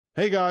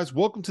Hey guys,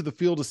 welcome to the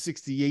Field of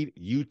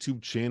 68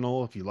 YouTube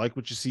channel. If you like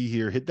what you see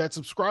here, hit that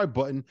subscribe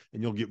button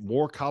and you'll get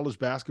more college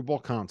basketball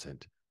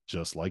content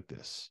just like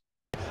this.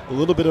 A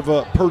little bit of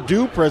a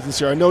Purdue presence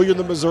here. I know you're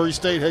the Missouri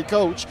State head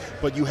coach,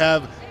 but you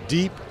have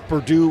deep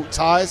Purdue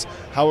ties.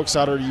 How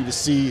excited are you to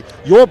see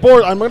your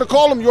I'm going to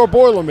call them your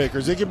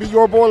Boilermakers. They can be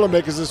your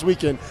Boilermakers this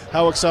weekend.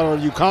 How excited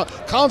are you?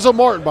 Cuonzo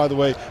Martin, by the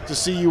way, to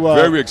see you.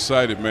 Very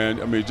excited,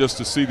 man. I mean, just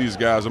to see these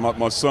guys.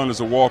 My son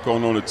is a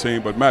walk-on the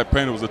team, but Matt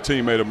Painter was a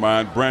teammate of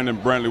mine. Brandon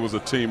Brantley was a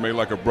teammate,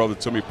 like a brother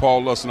to me.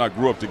 Paul Luss and I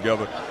grew up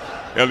together.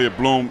 Elliott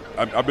Bloom.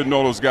 I've been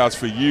knowing those guys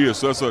for years,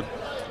 so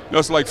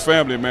that's like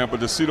family, man.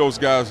 But to see those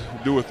guys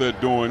do what they're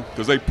doing,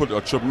 because they put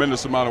a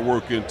tremendous amount of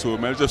work into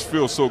it, man. It just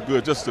feels so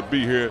good just to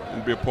be here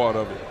and be a part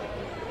of it.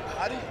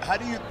 How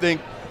do you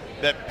think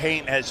that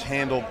Paint has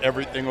handled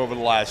everything over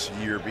the last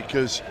year?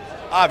 Because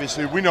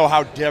obviously we know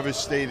how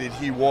devastated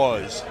he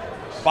was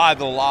by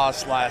the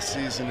loss last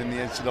season in the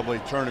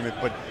NCAA tournament,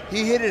 but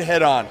he hit it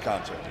head on,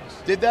 Cuonzo.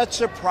 Did that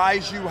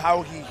surprise you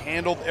how he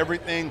handled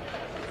everything?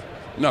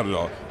 Not at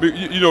all.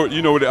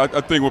 You know.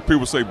 I think when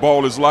people say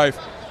ball is life,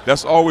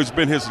 that's always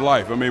been his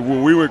life. I mean,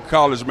 when we were in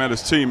college, man,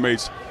 as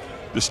teammates,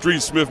 the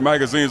Street Smith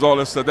magazines, all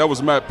that stuff, that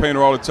was Matt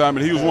Painter all the time.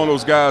 And he was one of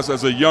those guys,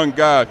 as a young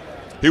guy,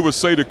 he would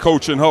say to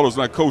coach in huddles,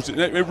 and I coach,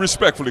 and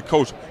respectfully,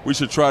 coach, we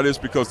should try this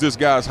because this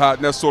guy's hot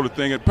and that sort of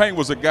thing. And Paint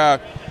was a guy,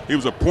 he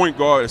was a point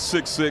guard at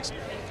 6'6".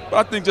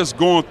 But I think just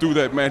going through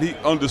that, man, he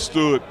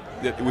understood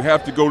that we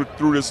have to go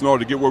through this in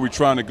order to get where we're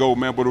trying to go,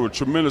 man. But there was a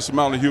tremendous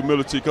amount of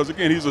humility because,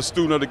 again, he's a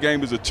student of the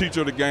game, he's a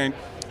teacher of the game,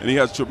 and he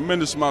has a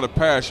tremendous amount of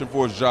passion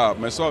for his job,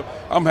 man. So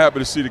I'm happy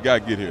to see the guy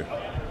get here.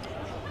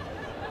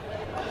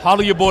 How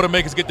do your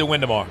Boilermakers get the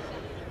win tomorrow?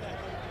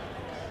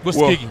 What's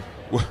kicking?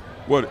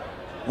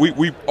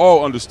 We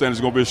all understand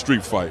it's going to be a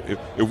street fight.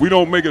 If we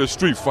don't make it a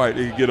street fight,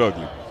 it can get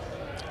ugly.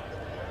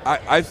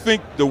 I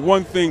think the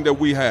one thing that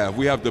we have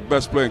the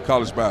best player in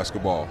college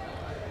basketball.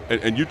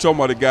 And you're talking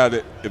about a guy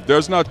that if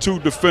there's not two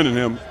defending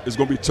him, it's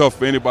going to be tough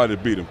for anybody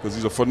to beat him because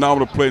he's a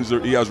phenomenal player.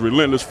 He has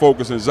relentless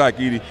focus in Zach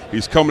Edey.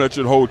 He's coming at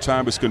you the whole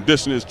time. His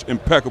conditioning is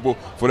impeccable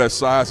for that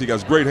size. He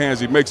has great hands.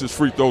 He makes his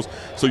free throws.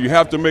 So you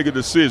have to make a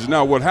decision.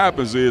 Now what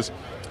happens is,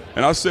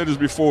 and I said this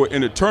before,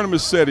 in a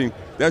tournament setting,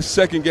 that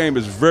second game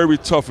is very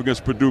tough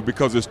against Purdue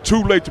because it's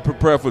too late to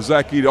prepare for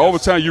Zach Edey. All the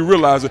time you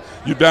realize it,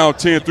 you're down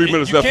 10, 3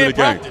 minutes left in the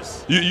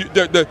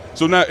game.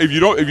 So now if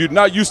you're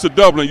not used to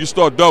doubling, you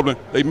start doubling,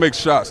 they make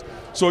shots.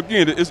 So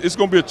again, it's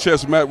going to be a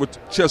chess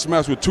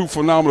match with two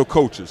phenomenal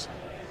coaches.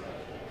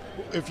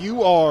 If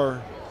you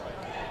are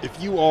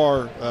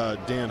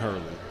Dan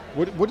Hurley,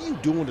 what are you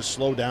doing to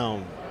slow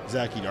down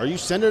Zach Edey? Are you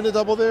sending a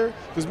double there?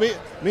 Because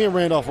me and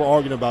Randolph were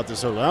arguing about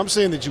this earlier. I'm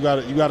saying that you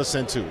got to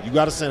send two. You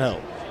got to send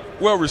help.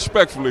 Well,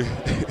 respectfully,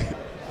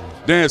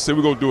 Dan said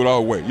we're going to do it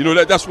our way. You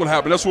know, that's what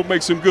happened. That's what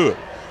makes him good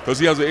because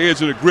he has an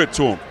edge and a grit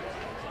to him.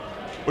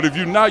 But if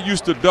you're not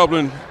used to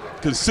doubling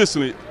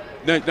consistently,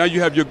 now you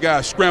have your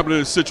guys scrambling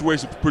in a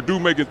situation, Purdue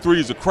making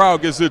threes, the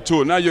crowd gets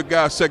into it. Now your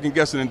guys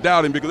second-guessing and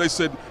doubting because they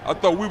said, I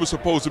thought we were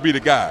supposed to be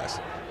the guys.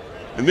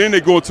 And then they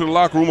go into the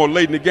locker room or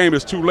late in the game,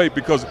 it's too late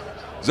because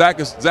Zach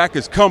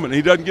is coming and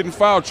he doesn't get in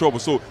foul trouble.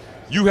 So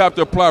you have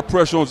to apply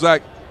pressure on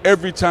Zach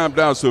every time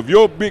down. So if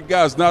your big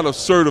guy's not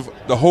assertive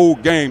the whole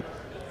game,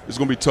 it's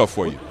going to be tough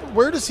for you.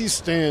 Where does he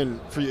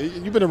stand for you?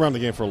 You've been around the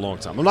game for a long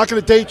time. I'm not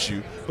going to date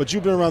you, but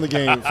you've been around the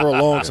game for a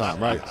long time,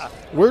 right?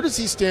 Where does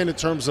he stand in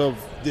terms of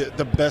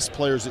the best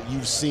players that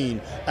you've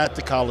seen at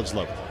the college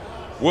level?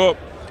 Well,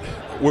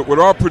 with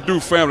our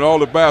Purdue family, all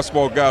the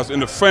basketball guys in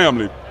the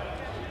family,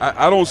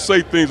 I don't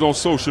say things on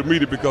social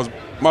media because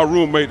my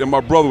roommate and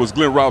my brother was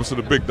Glenn Robinson,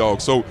 the big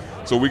dog. So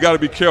we got to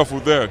be careful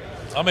there.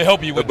 I'm going to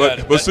help you with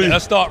that. But see,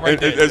 let's start right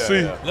there.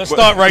 Let's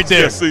start right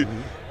there. See,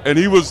 and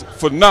he was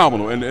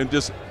phenomenal and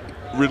just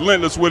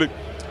relentless with it.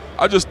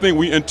 I just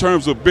think in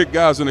terms of big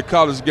guys in the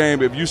college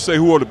game, if you say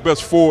who are the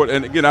best forward,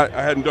 and again, I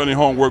hadn't done any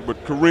homework,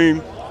 but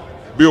Kareem,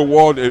 Bill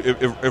Walton,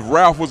 if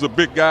Ralph was a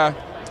big guy,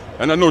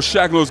 and I know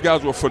Shaq and those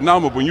guys were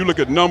phenomenal, but when you look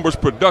at numbers,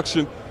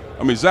 production,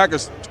 I mean, Zach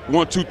is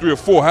 1, 2, 3, or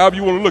 4, however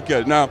you want to look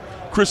at it. Now,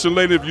 Christian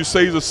Laettner, if you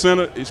say he's a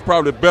center, he's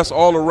probably the best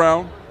all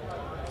around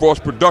for his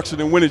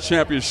production and winning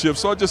championships.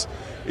 So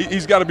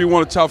he's got to be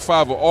one of the top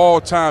 5 of all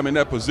time in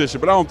that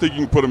position. But I don't think you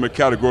can put him in a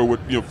category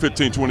with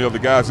 15, 20 other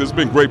guys. There's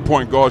been great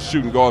point guards,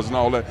 shooting guards, and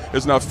all that.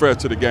 It's not fair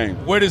to the game.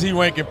 Where does he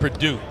rank in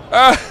Purdue?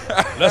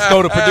 Let's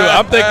go to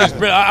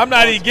Purdue. I'm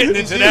not even getting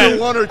into that.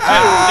 One or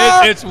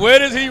two. It's where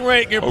does he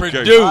rank in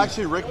Purdue?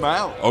 Actually, Rick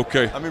Mount.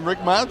 Okay. I mean,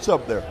 Rick Mount's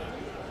up there.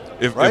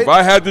 If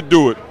I had to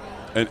do it,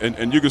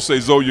 and you can say,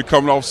 Zoe, you're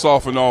coming off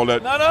soft and all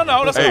that.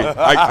 No. Let's go.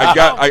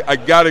 I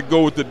got to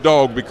go with the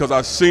dog because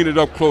I've seen it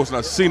up close and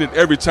I've seen it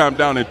every time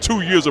down in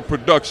 2 years of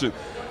production,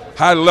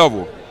 high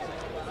level.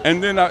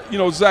 And then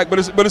Zach, but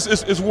it's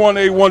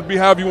 1A, 1B,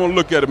 however you want to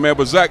look at it, man.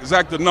 But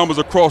Zach, the numbers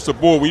across the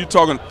board. When you're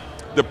talking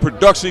the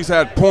production, he's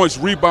had points,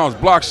 rebounds,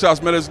 block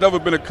shots, man. There's never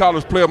been a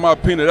college player, in my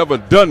opinion, that ever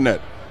done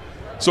that.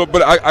 So,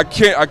 but I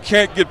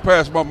can't get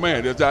past my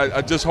man. It's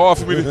just hard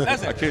for me to.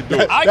 I can't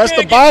do it. That's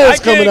the bias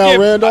coming out,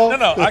 Randolph.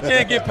 No, I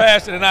can't get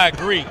past it, and I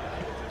agree.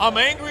 I'm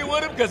angry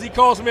with him because he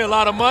cost me a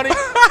lot of money.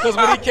 Because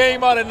when he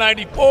came out in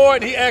 '94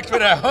 and he asked for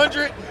that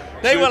 100,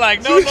 they were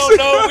like, no,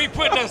 we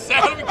putting a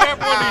salary cap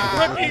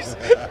on these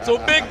rookies. So,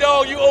 big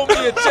dog, you owe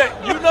me a check.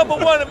 You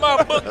 #1 in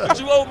my book, but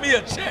you owe me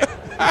a check.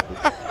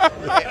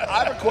 Hey,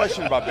 I have a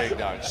question about Big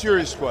Dog.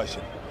 Serious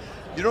question.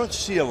 You don't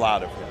see a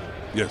lot of him.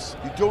 Yes.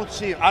 You don't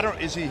see him.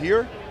 Is he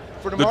here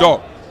for The tomorrow?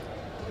 dog.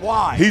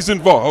 Why? He's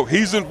involved.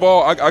 He's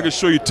involved. I can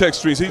show you text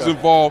streams. He's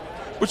involved.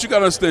 But you got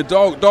to understand,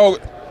 dog,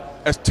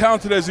 as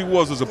talented as he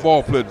was as a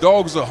ball player,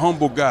 dog is a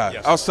humble guy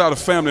outside of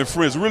family and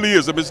friends. It really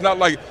is. I mean, it's not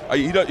like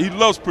he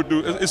loves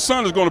Purdue. His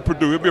son is going to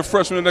Purdue. He'll be a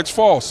freshman the next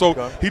fall.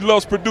 So he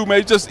loves Purdue,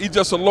 man. He's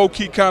just a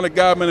low-key kind of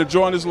guy, man,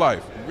 enjoying his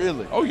life.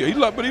 Really? Oh, yeah. He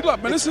loves,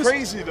 man. It's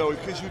crazy, though,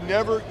 because you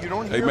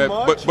don't hear man,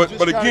 much.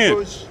 But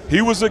again,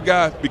 he was a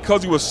guy,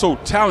 because he was so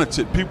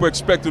talented, people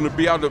expect him to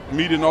be out at the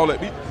media and all that.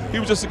 He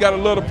was just a guy that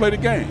loved to play the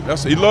game.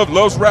 He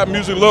loves rap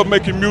music, loved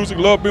making music,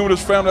 loved being with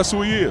his family. That's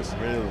who he is.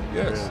 Really?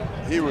 Yes. Really.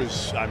 He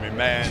was,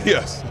 man.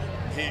 Yes.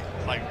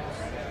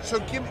 So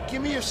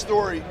give me a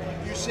story.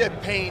 You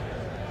said Paint,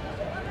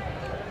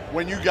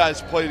 when you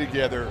guys play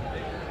together,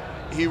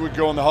 he would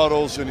go in the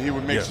huddles and he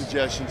would make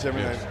suggestions,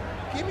 everything. Yes.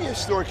 Give me a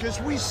story, because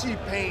we see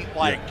Paint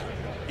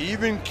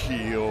even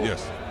keel.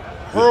 Yes.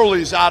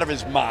 Hurley's out of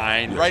his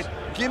mind, Yes. right?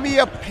 Give me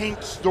a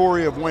Paint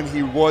story of when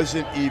he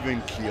wasn't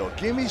even keel.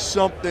 Give me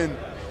something.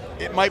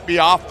 It might be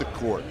off the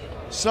court.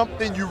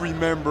 Something you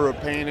remember of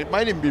Paint. It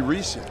might even be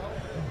recent.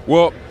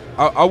 Well,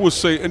 I would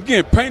say,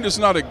 again, Paint is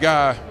not a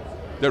guy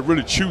that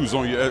really chews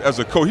on you as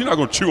a coach. He's not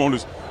going to chew on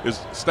his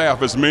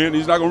staff as men.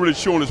 He's not going to really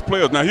chew on his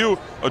players. Now, he'll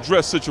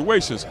address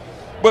situations.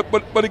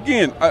 But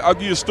again, I'll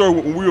give you a story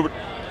when we were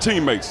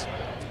teammates.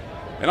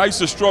 And I used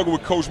to struggle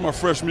with Coach my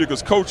freshman year,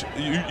 because Coach,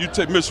 you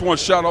miss one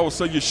shot, all of a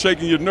sudden you're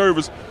shaking, you're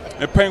nervous.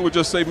 And Paint would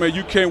just say, man,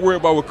 you can't worry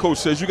about what Coach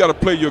says. You got to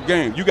play your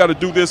game. You got to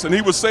do this. And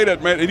he would say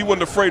that, man, and he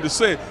wasn't afraid to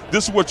say it.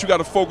 This is what you got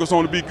to focus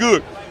on to be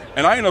good.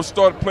 And I ended up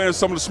started playing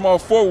some of the small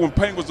forward when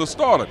Paint was a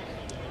starter.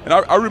 And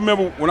I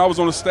remember when I was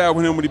on the staff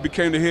with him when he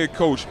became the head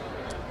coach,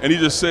 and he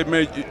just said,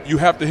 man, you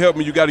have to help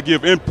me. You got to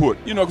give input.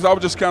 You know, because I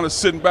was just kind of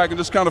sitting back and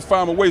just kind of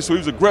find my way. So he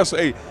was aggressive.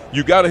 Hey,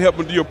 you got to help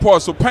him do your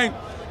part. So Paint,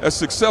 as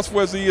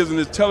successful as he is and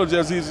intelligent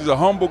as he is, he's a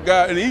humble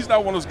guy. And he's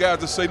not one of those guys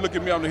that say, look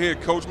at me, I'm the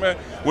head coach, man.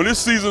 When this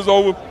season's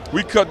over,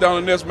 we cut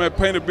down the nets, man.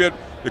 Paint a bit.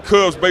 The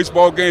Cubs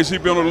baseball games,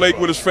 he'd be on the lake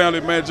with his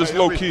family, man, just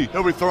low-key.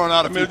 He'll be throwing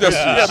out a few pitches.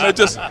 Yeah, man,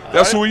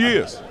 that's who he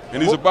is.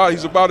 And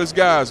he's about his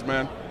guys,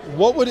 man.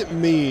 What would it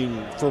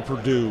mean for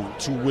Purdue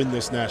to win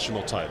this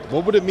national title?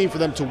 What would it mean for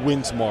them to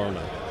win tomorrow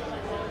night?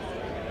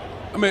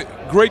 I mean,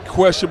 great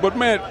question, but,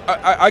 man,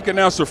 I can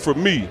answer for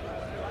me.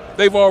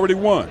 They've already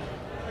won,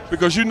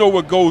 because you know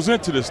what goes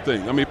into this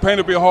thing. I mean, Paint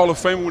will be a Hall of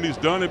Famer when he's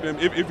done it,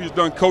 if he's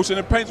done coaching.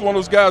 And Paint's one of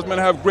those guys, man,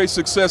 that have great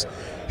success.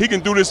 He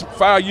can do this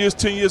 5 years,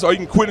 10 years, or he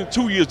can quit in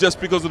 2 years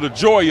just because of the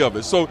joy of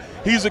it. So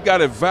he's a guy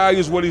that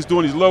values what he's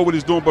doing. He loves what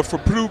he's doing. But for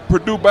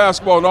Purdue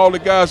basketball and all the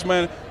guys,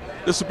 man,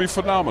 this would be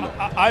phenomenal.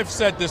 I've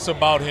said this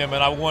about him,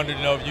 and I wanted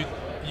to know if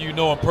you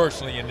know him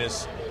personally in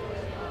this.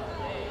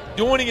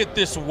 Doing it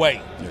this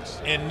way,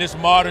 in this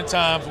modern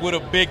times with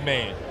a big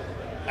man,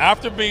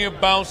 after being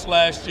bounced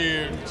last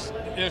year,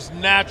 it's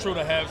natural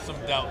to have some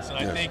doubts. And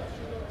I think,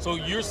 so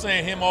you're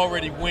saying him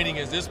already winning,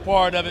 is this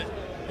part of it?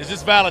 Is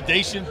this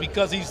validation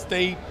because he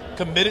stayed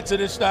committed to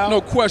this style?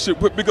 No question,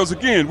 because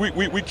again,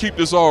 we keep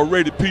this all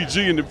rated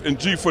PG and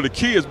G for the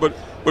kids, but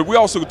we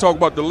also can talk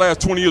about the last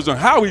 20 years and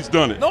how he's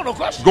done it. No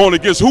question. Going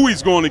against who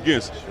he's going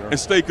against, and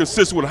stay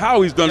consistent with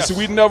how he's done it. See,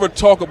 we never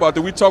talk about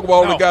that. We talk about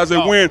all the guys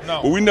that win,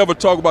 but we never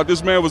talk about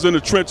this man was in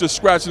the trenches,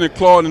 scratching and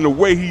clawing, and the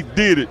way he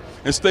did it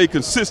and stayed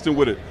consistent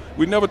with it.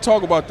 We never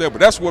talk about that, but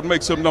that's what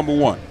makes him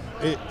 #1.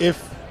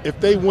 If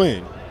they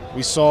win,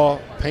 we saw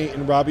Paint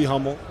and Robbie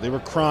Hummel. They were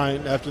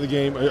crying after the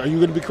game. Are you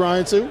going to be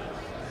crying too?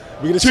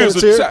 We going to shed a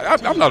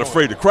tear? I'm not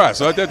afraid to cry,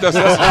 so that's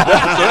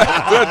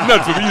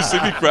nothing for me. You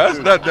see me cry, it's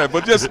not that.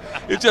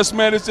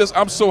 But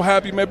I'm so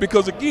happy, man,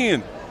 because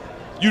again,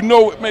 you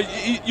know, man,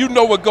 you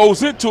know what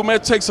goes into it, man.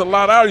 It takes a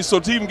lot out of you. So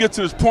to even get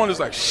to this point, it's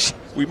like,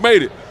 we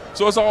made it.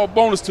 So it's all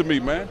bonus to me,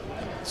 man.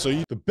 So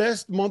the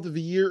best month of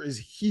the year is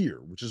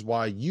here, which is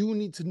why you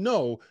need to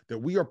know that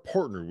we are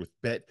partnered with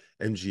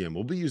BetMGM.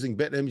 We'll be using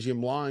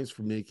BetMGM lines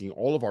for making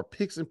all of our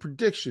picks and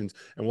predictions,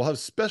 and we'll have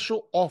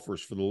special offers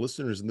for the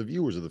listeners and the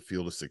viewers of the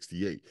Field of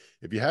 68.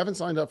 If you haven't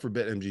signed up for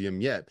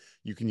BetMGM yet,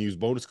 you can use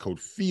bonus code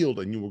FIELD,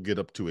 and you will get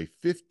up to a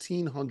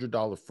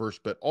 $1,500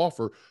 first bet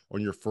offer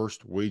on your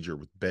first wager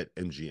with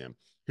BetMGM.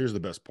 Here's the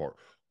best part.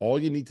 All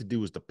you need to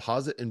do is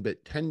deposit and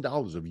bet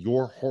 $10 of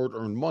your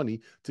hard-earned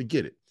money to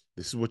get it.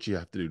 This is what you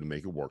have to do to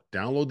make it work.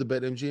 Download the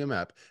BetMGM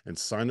app and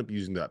sign up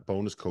using that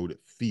bonus code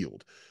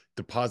FIELD.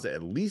 Deposit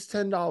at least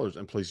 $10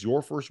 and place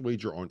your first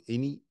wager on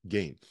any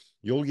game.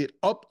 You'll get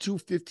up to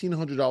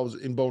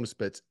 $1,500 in bonus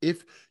bets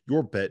if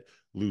your bet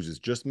loses.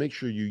 Just make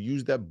sure you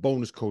use that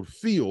bonus code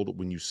FIELD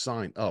when you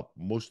sign up.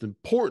 Most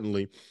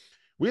importantly,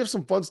 We have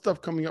some fun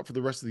stuff coming up for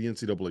the rest of the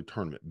NCAA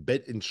tournament.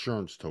 Bet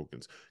insurance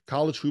tokens,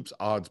 college hoops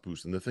odds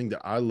boost, and the thing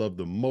that I love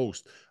the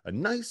most, a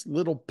nice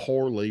little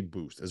parlay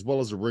boost, as well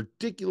as a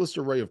ridiculous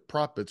array of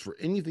prop bets for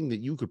anything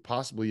that you could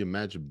possibly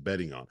imagine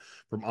betting on.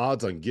 From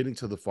odds on getting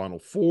to the Final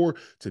Four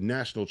to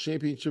national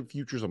championship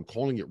futures, I'm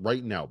calling it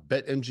right now.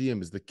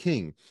 BetMGM is the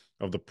king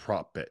of the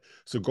prop bet.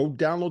 So go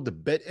download the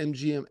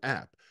BetMGM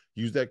app.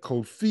 Use that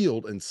code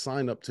FIELD and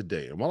sign up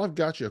today. And while I've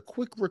got you, a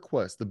quick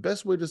request. The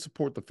best way to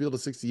support the Field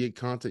of 68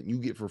 content you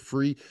get for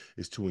free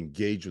is to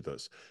engage with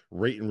us.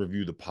 Rate and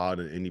review the pod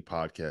in any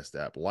podcast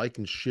app. Like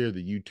and share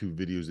the YouTube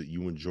videos that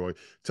you enjoy.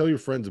 Tell your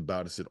friends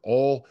about us. It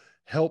all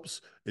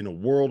helps in a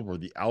world where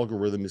the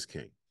algorithm is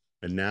king.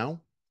 And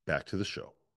now, back to the show.